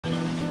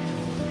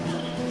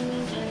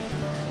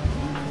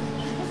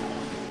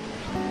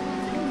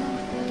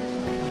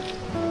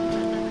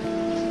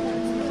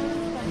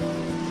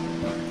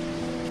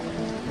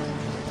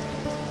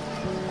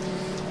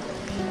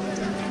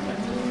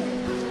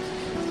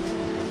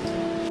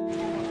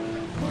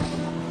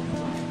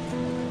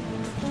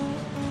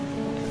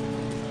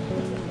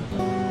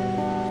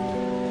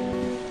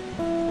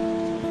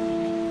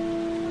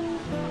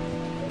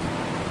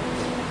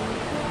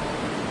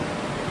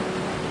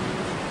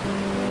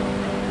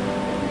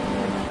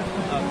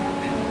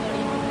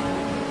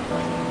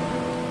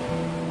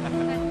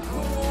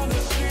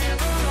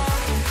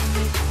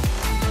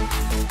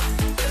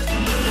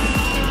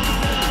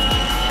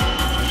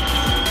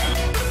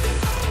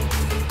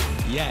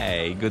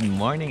Good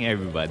morning,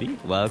 everybody.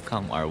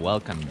 Welcome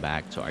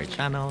back to our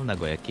channel,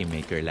 NAGOYAKIM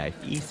Make Your Life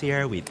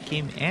Easier with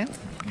Kim and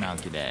直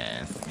樹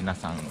です。皆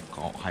さん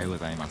おはようご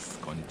ざいます。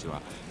こんにちは。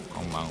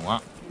こんばん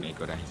は。メイ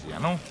クライジア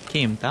の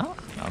Kim Ta.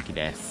 直樹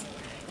です。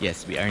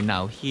Yes, we are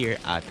now here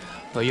at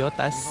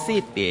Toyota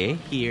City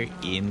here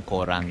in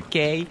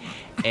Korankei,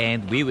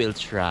 and we will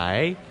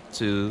try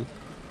to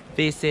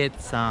visit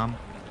some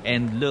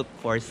and look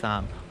for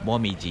some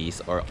momijis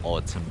or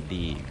autumn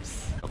leaves.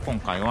 今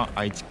回は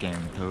愛知県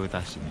豊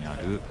田市にあ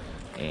る、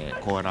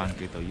コーラン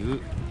ケとい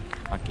う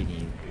秋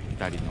にぴっ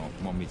たりの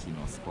もみじ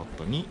のスポッ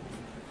トに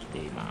来て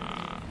い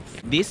ます。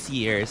This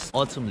year's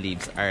autumn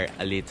leaves are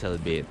a little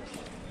bit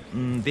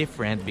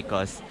different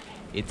because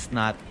it's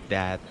not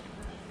that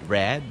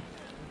red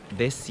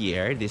this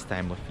year, this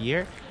time of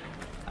year,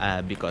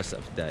 because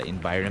of the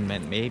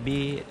environment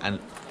maybe.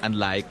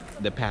 Unlike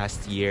the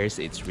past years,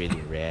 it's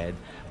really red.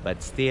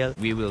 But still,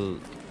 we will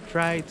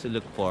try to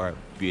look for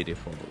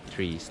beautiful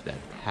trees that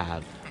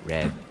have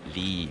red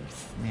leaves.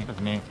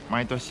 ね、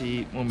毎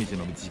年もみじ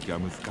の時期は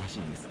難しい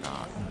んです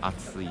が、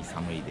暑い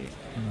寒いで、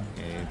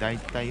だい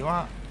たい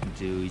は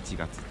11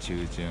月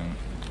中旬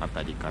あ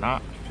たりか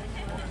ら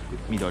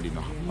緑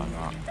の葉っぱ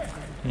が、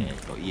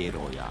イエロ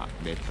ーや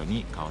レッド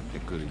に変わって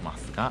くるま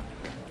すが、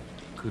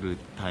来る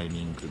タイ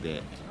ミング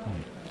で、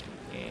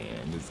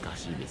難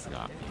しいです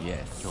が、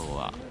Yes. 今日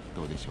は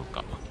どうでしょう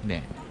か。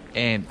ね。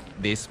And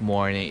this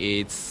morning,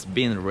 it's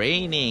been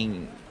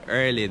raining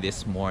early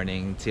this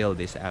morning till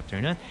this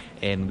afternoon,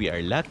 and we are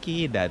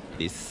lucky that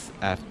this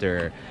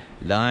after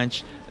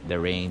lunch, the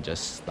rain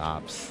just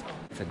stops.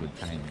 It's a good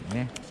timing,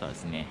 né? そうで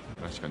すね。よ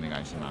ろしくお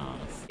願いしま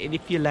す。And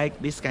if you like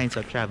these kinds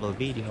of travel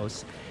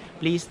videos,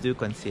 please do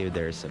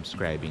consider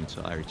subscribing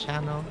to our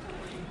channel.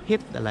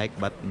 Hit the like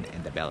button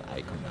and the bell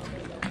icon down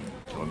below.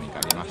 興味が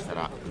ありました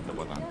ら、グッド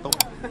ボタンとチ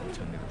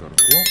ャンネル登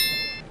録をよ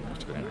ろ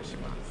しくお願いし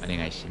ます。お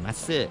願いしま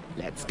す。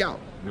Let's go!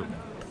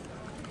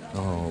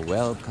 Oh,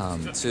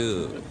 welcome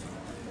to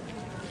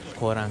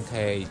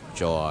Korankei,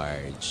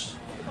 George.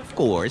 Of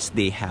course,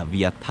 they have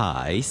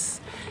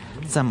yatais.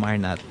 Some are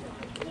not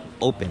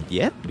opened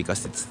yet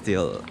because it's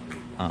still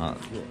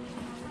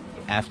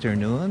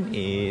afternoon.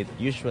 It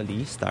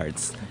usually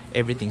starts,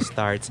 everything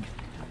starts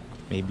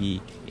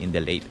maybe in the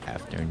late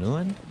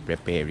afternoon,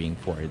 preparing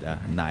for the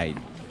night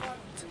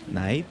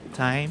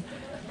time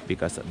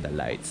because of the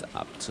lights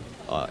up to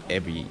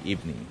every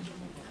evening.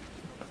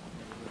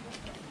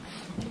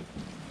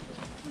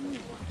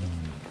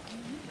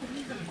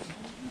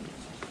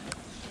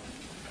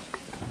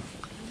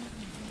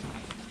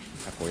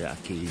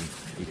 Takoyaki,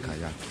 イカ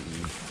焼き、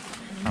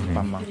アン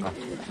パンマンカフ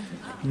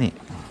ェ、ね、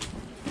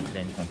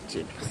レンコンチ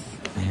ップス、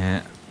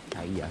ね、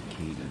たい焼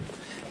き、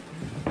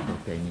土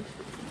手に、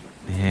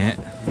ね、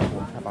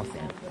サバセン、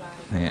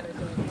ね、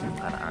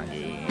唐揚げ、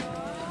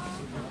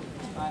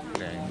プ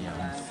レミアム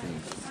スイ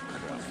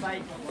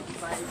ー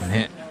ツ、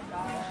ね、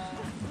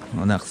お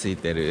腹空い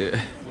てる。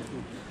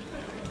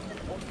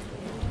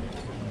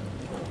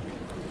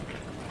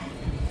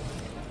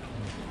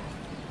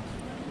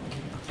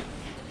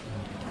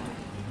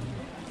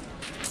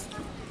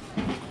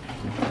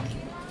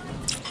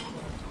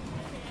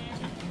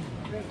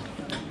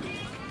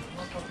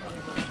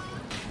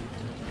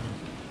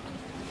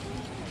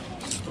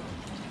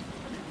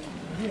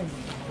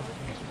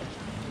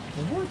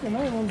覚えて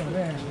ないもんだ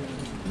ね。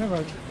なんか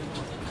やっと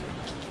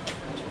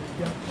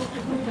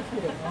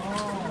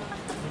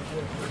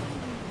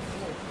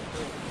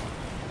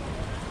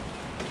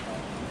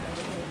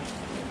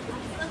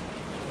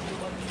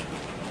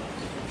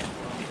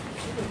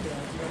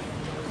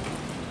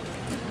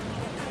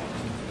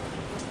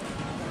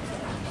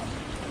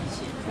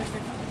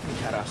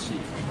いやらしい。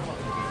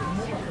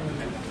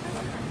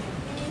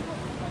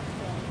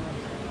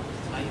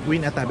ウイ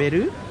ンナー食べ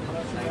る？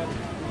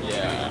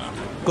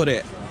こ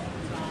れ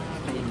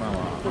今は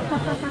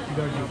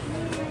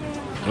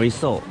美味し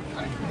そう。お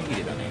にぎ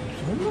りだね。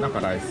なん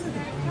かライス。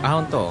あ、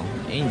本当？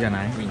いいんじゃ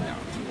ない？ウインナー。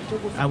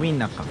あ、ウイン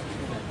ナーか。あ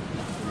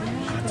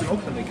っちの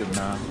奥でもいいけ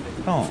どな。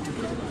Oh.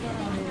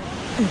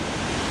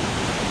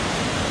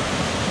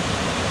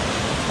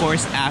 Of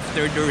course,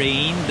 after the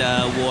rain,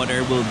 the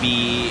water will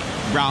be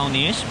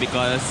brownish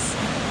because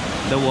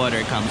the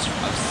water comes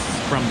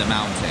from the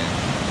mountain.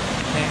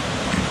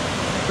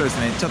 そうです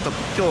ね。ちょっと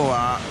今日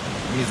は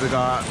水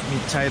が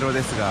茶色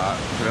ですが、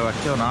それは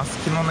昨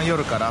日の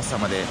夜から朝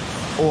まで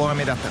大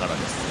雨だったから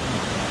です。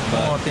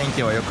もう天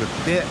気は良くっ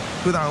て、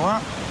普段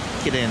は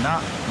綺麗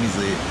な水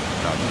が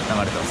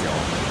流れてますよ。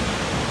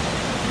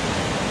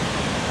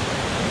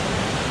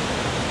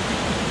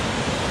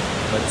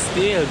But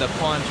still, the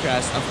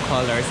contrast of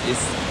colors is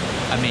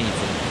amazing.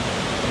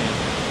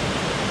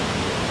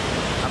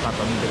 赤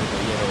と緑と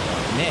イエロー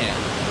が。ね、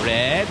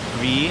red,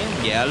 green,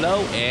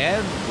 yellow,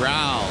 and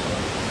brown.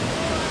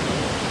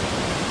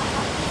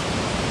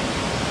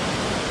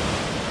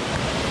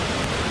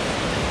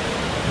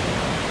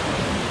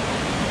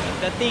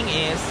 The thing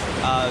is,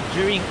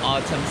 during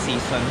autumn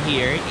season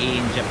here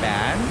in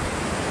Japan,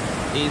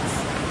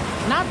 it's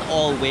not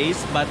always,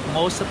 but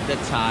most of the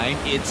time,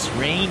 it's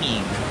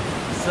raining.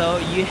 So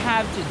you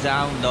have to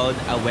download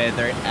a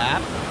weather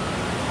app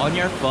on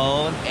your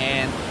phone,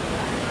 and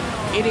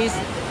it is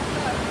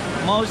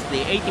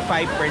mostly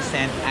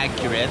 85%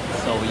 accurate.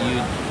 So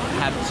you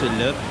have to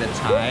look the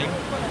time.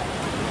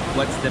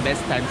 What's the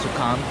best time to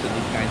come to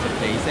these kinds of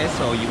places,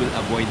 so you will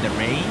avoid the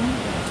rain.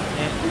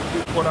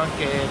 コラン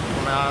ケこ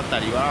の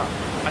辺りは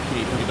秋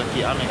に時々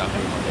雨が降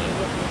るので、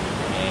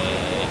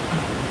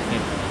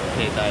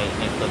携帯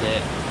ネットで、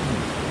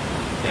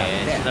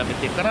調べ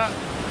てから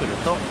来る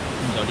とよ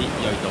り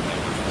良いと思いま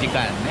す。時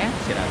間ね、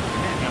調べてね、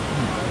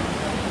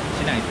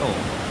しないと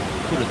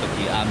来ると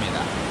き雨だ。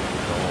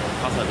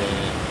朝で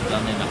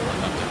残念なこと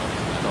になっちゃうかもし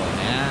れない。そう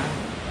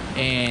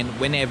ね。And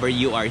whenever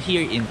you are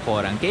here in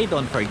Korankei,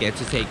 don't forget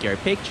to take your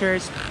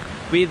pictures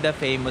with the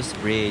famous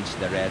bridge,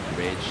 the red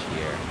bridge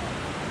here.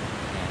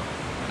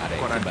 あれ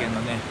コランケ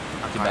のね、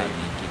一番人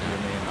気な有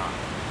名な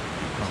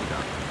橋が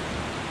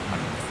あ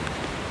りますね。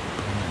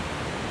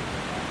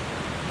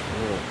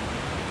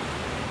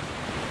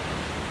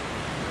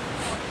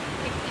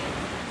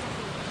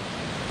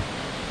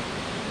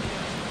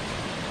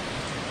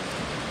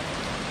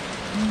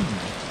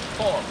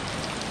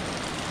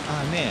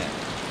あね。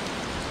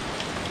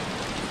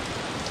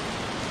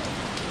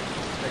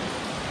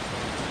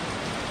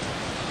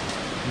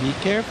Be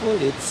careful,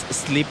 it's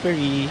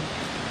slippery.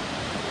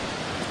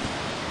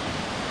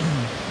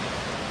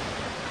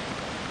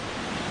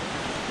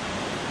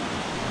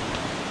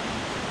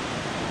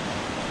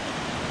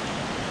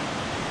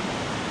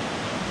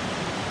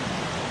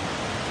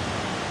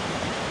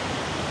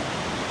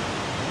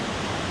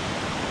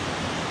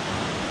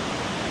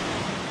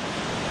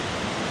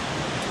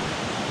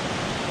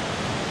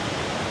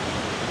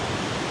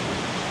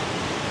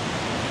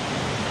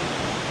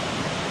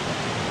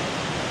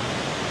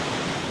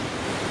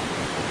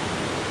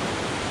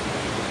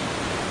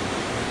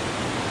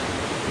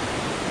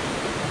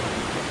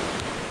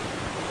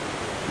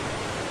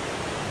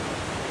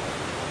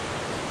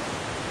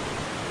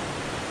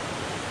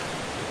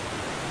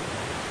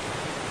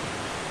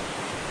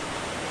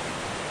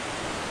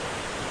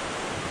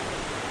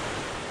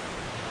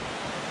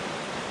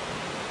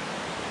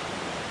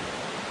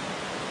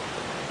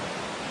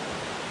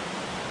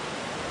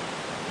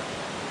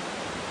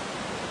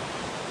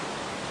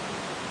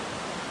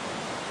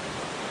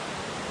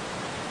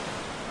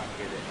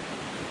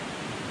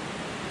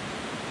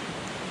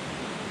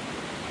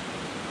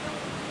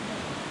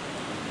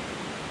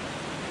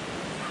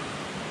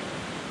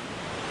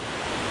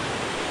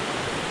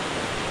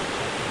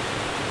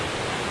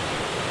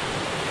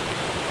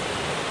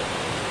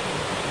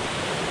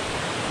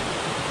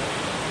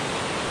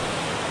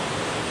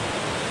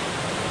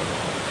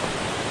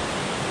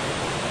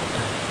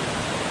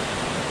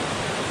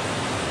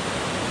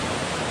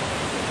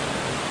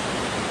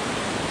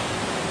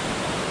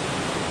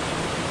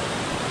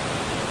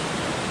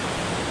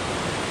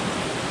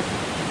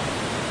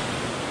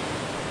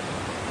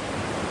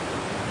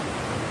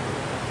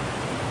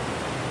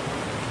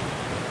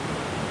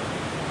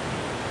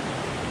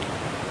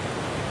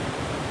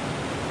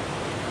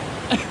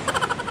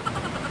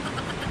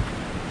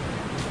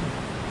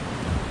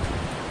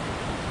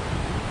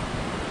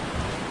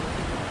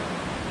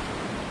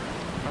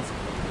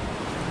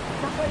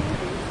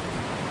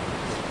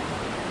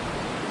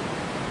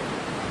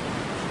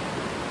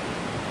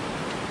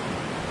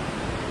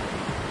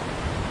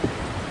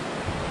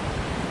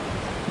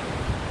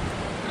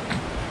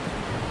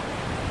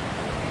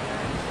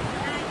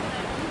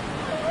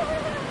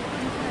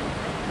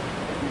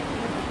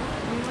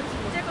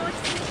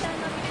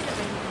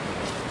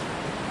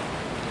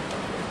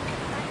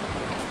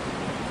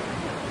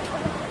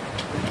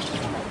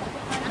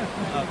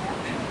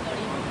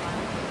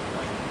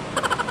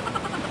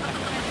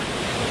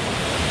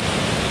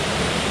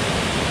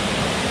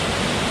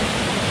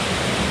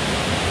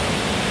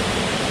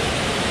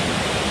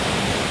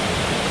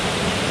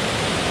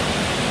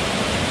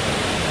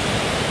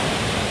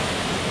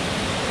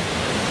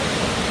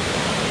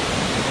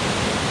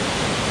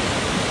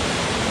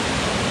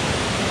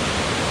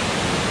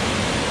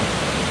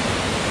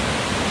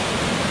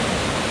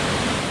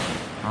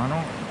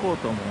コー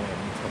トも持っ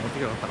て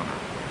きたかったかな。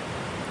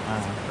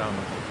ダウン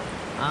のコー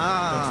ト。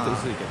ああ、ちょっ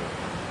と薄いけど。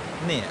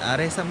ねえ、あ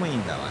れ寒い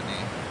んだわね。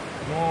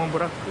もうブ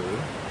ラック？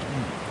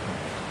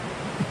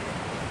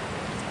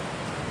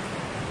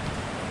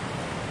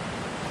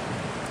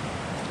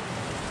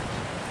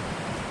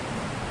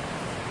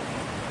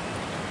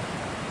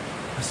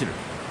走る。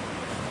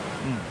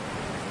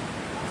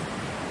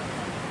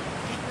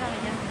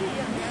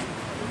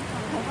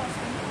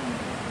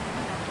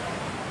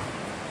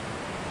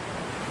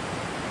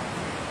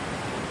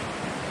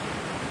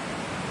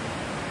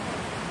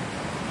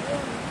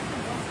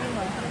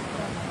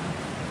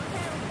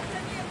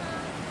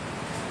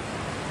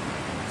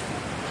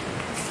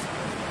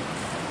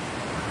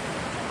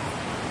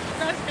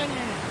確かに。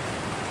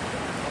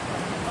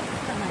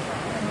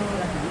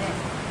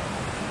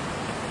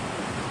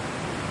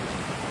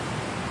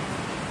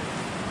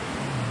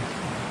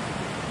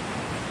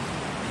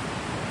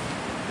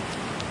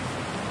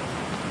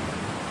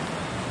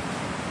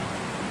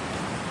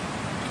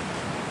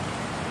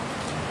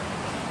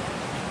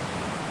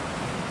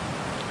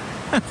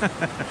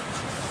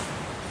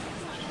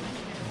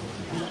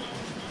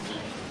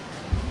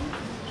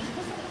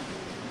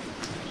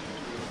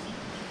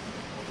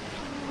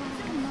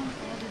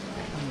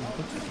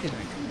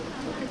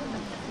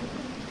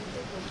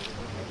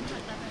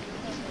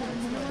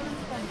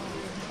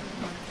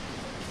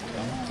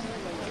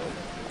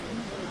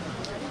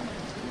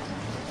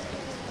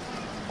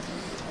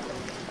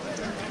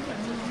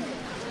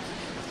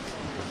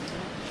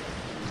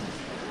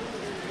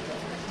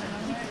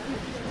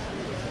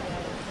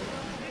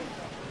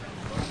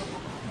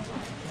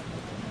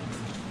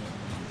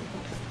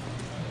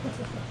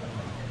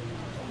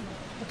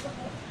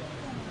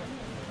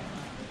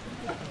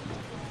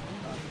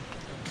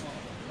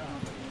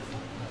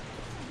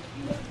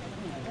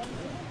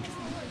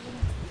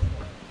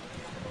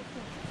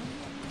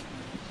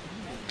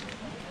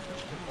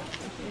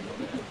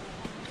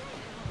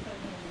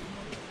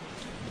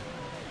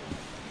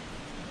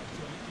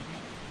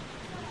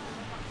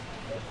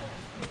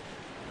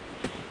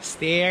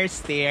Stairs,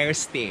 stairs,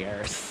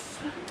 stairs.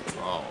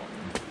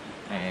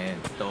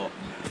 そう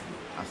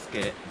アス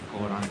ケ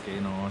コラン系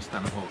の下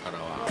の方から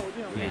は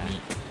上に、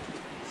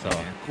そう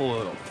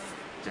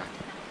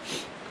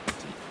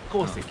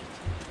鉱石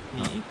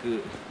に行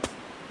く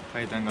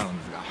階段があるん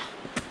ですが、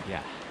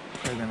 Yeah.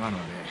 階段がある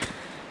の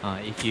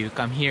で If you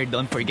come here,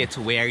 don't forget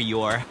to wear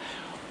your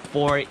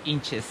 4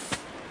 inches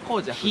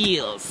鉱石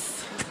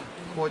heels.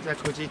 鉱石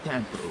寺テ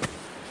ンプル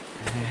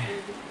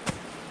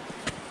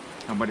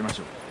頑張りまし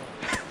ょう。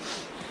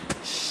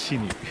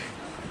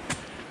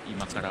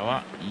今から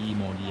は飯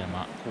盛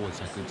山鉱石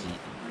寺、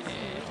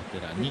お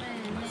寺に来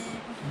ます、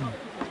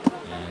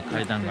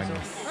階段があり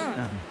ます、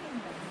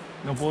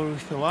登る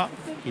人は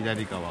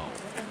左側を、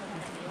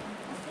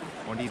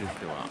降りる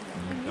人は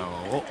右側を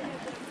守っ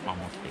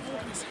てく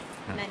ださい。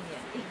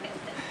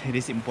 It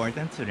is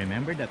important to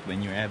remember that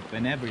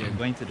whenever you're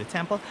going to the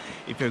temple,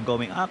 if you're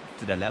going up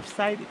to the left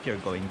side, if you're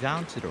going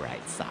down to the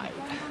right side,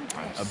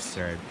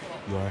 observe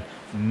your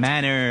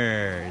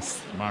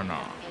manners. マナー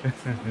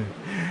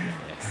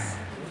Yes.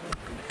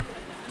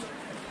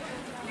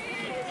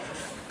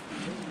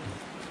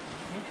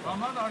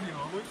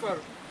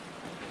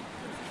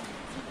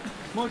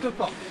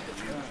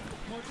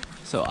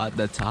 So at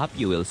the top,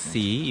 you will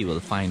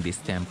find this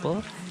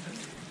temple.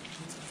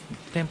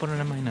 Temple の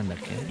名前なんだっ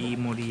け？飯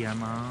盛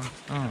山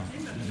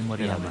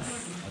森山で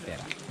す。お寺。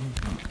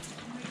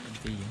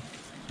い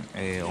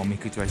いよ。おみ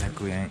くじは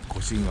100円、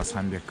御朱印は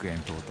300円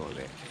等々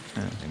で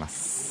出ま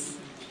す、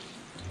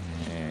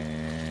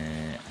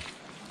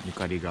ゆ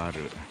かりがあ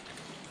る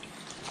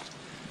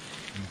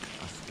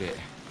アスケ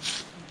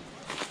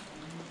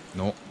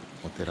の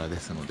お寺で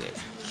すので、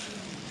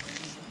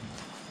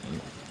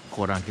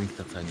コーラン家に来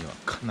た際には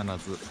必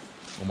ず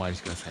お参り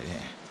してください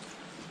ね。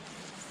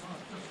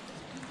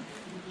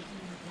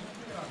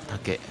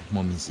竹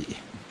もみじ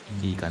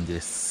いい感じで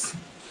す。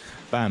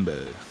バンブ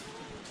ー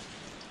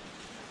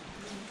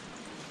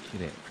き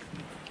れい。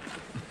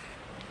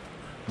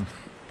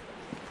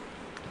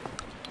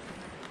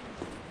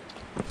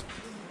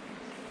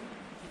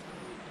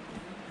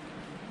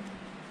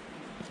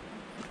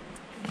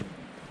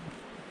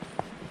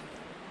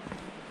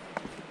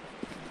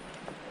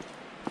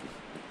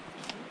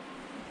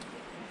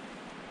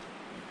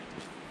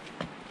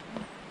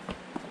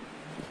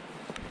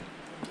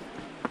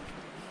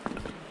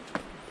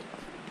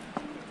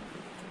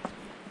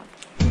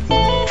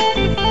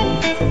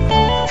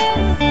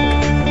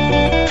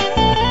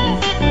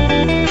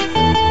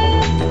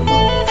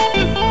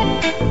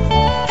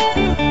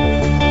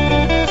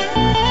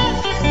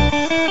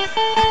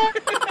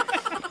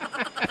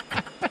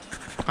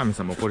神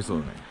様怒りそう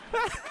だね。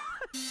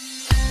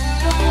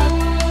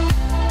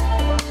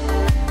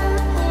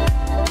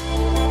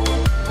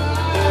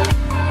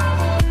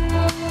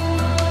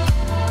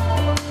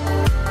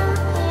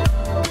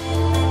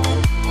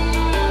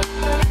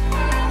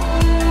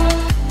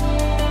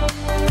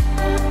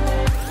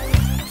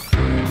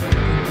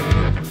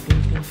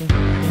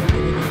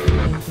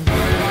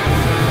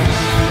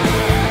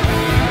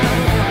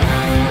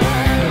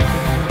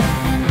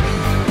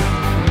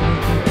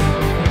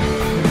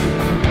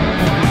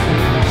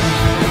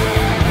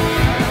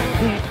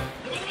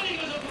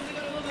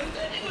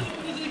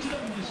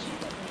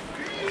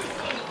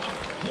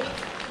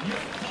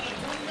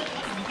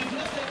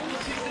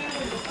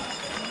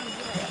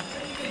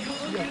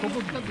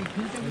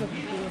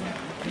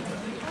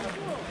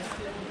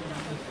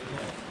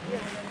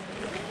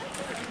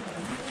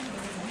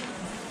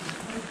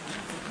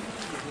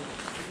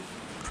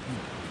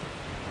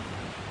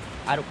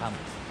あるかも。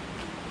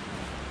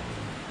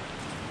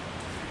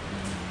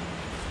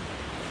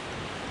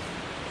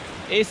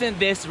Isn't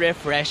this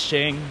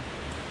refreshing?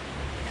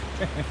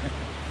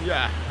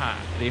 Yeah.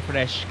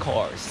 Refresh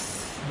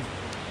course.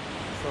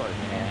 そうです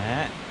ね。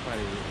ね。やっぱ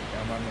り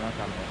山の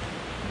中の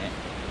ね。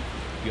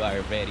You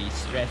are very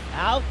stressed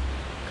out?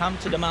 Come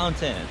to the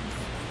mountains.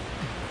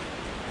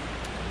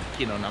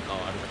 木の中を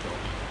歩くと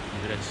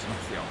リフレッシュし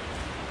ますよ。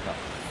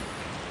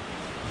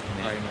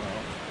都会の、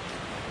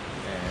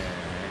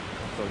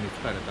活動に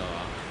疲れた皆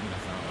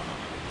さんは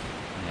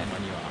たま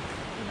には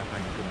田舎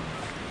に行くのも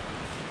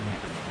ね、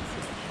あります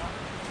よ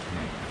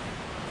ね。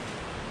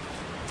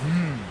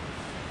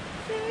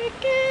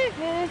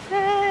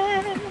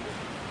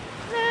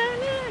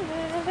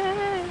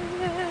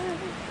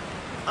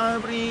ア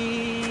ブリ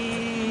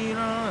ーラ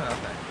ーだっ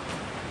たね。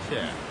シェ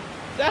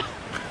ア。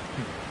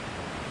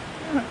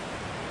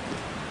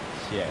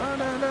Shit. ララ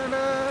ララ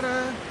ララ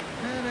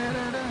ラ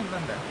ラな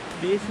んだよ。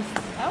This is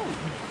oh.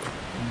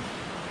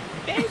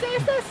 This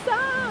is the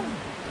song.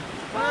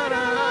 What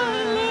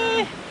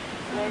only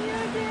when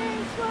your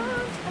dreams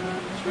won't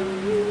come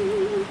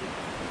true.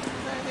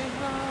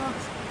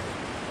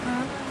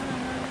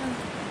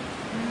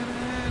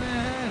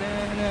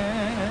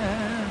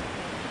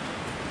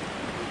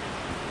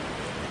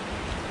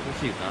 欲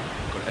しい歌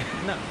これ。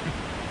な。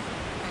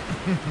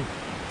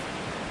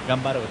頑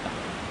張る歌。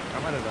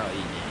頑張る歌はいい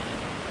ね。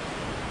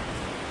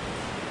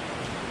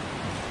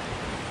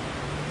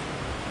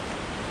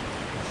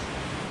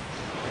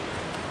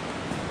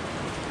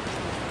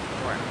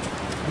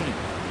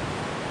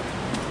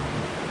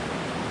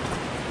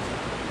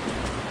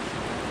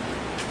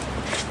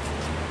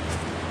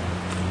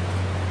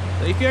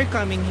So if you're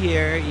coming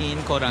here in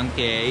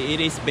Korankei, it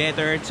is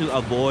better to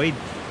avoid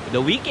the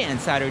weekend,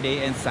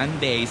 Saturday and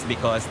Sundays,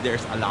 because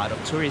there's a lot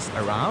of tourists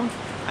around.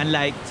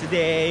 Unlike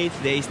today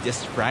is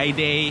just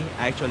Friday.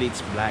 Actually,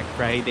 it's Black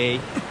Friday.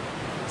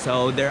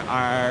 So there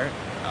are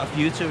a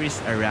few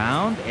tourists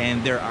around,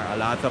 and there are a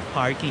lot of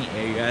parking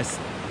areas,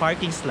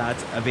 parking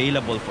slots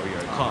available for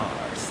your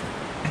cars.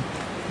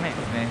 ね、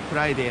フ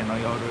ライデーの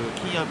夜、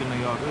金曜日の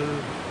夜、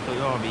土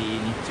曜日、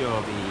日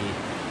曜日、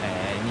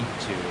日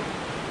中、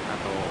あ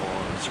と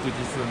祝日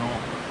の、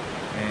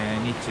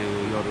日中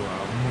夜は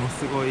もの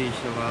すごい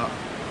人が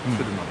来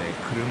るので、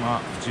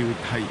車渋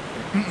滞、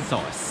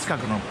そうです。近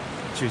くの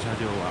駐車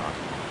場は、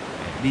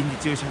臨時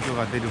駐車場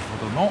が出る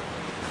ほどのいっ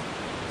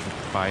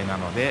ぱいな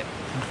ので、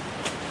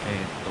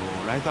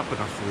ライトアップ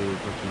がする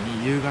とき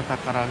に夕方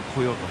から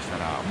来ようとした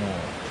らも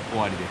う終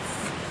わりです。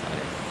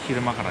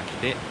昼間から来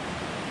て、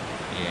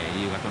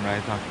夕方のラ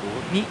イトアッ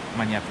プに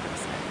間に合ってくだ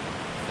さい。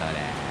そうで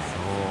す。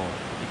そう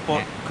一方、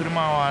ね、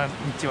車は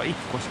道は1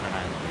個しかな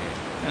いので、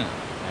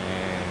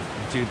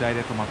渋滞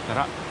で止まった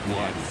ら終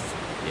わりです。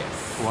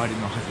Yes. 終わり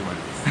の始まり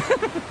で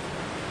す。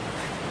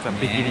The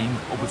beginning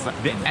of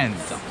the end.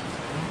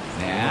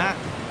 Yeah.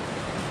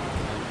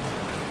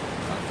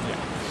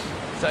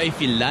 So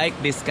if you like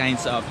these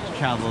kinds of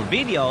travel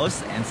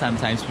videos, and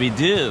sometimes we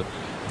do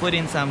put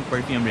in some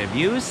perfume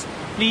reviews,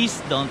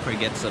 please don't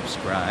forget to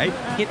subscribe,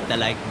 hit the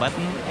like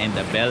button and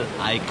the bell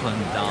icon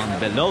down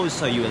below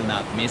so you will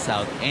not miss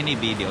out any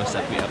videos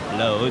that we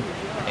upload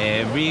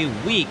every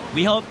week.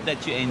 We hope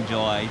that you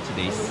enjoy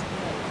today's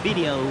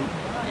video.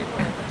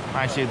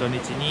 毎週土日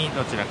に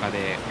どちらかで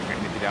ネ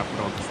ットでアップ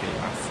ロードしてい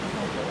ます。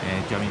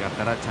興味があっ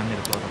たらチャンネ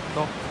ル登録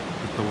とグ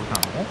ッドボタ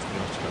ンをよろ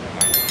しくお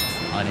願いします。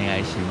お願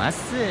いしま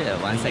す。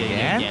Once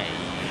again,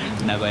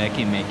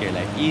 NAGOYAKIM make your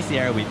life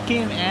easier with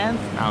Kim and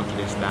直樹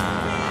でした。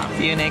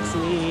 see you next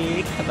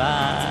week.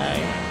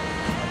 Bye.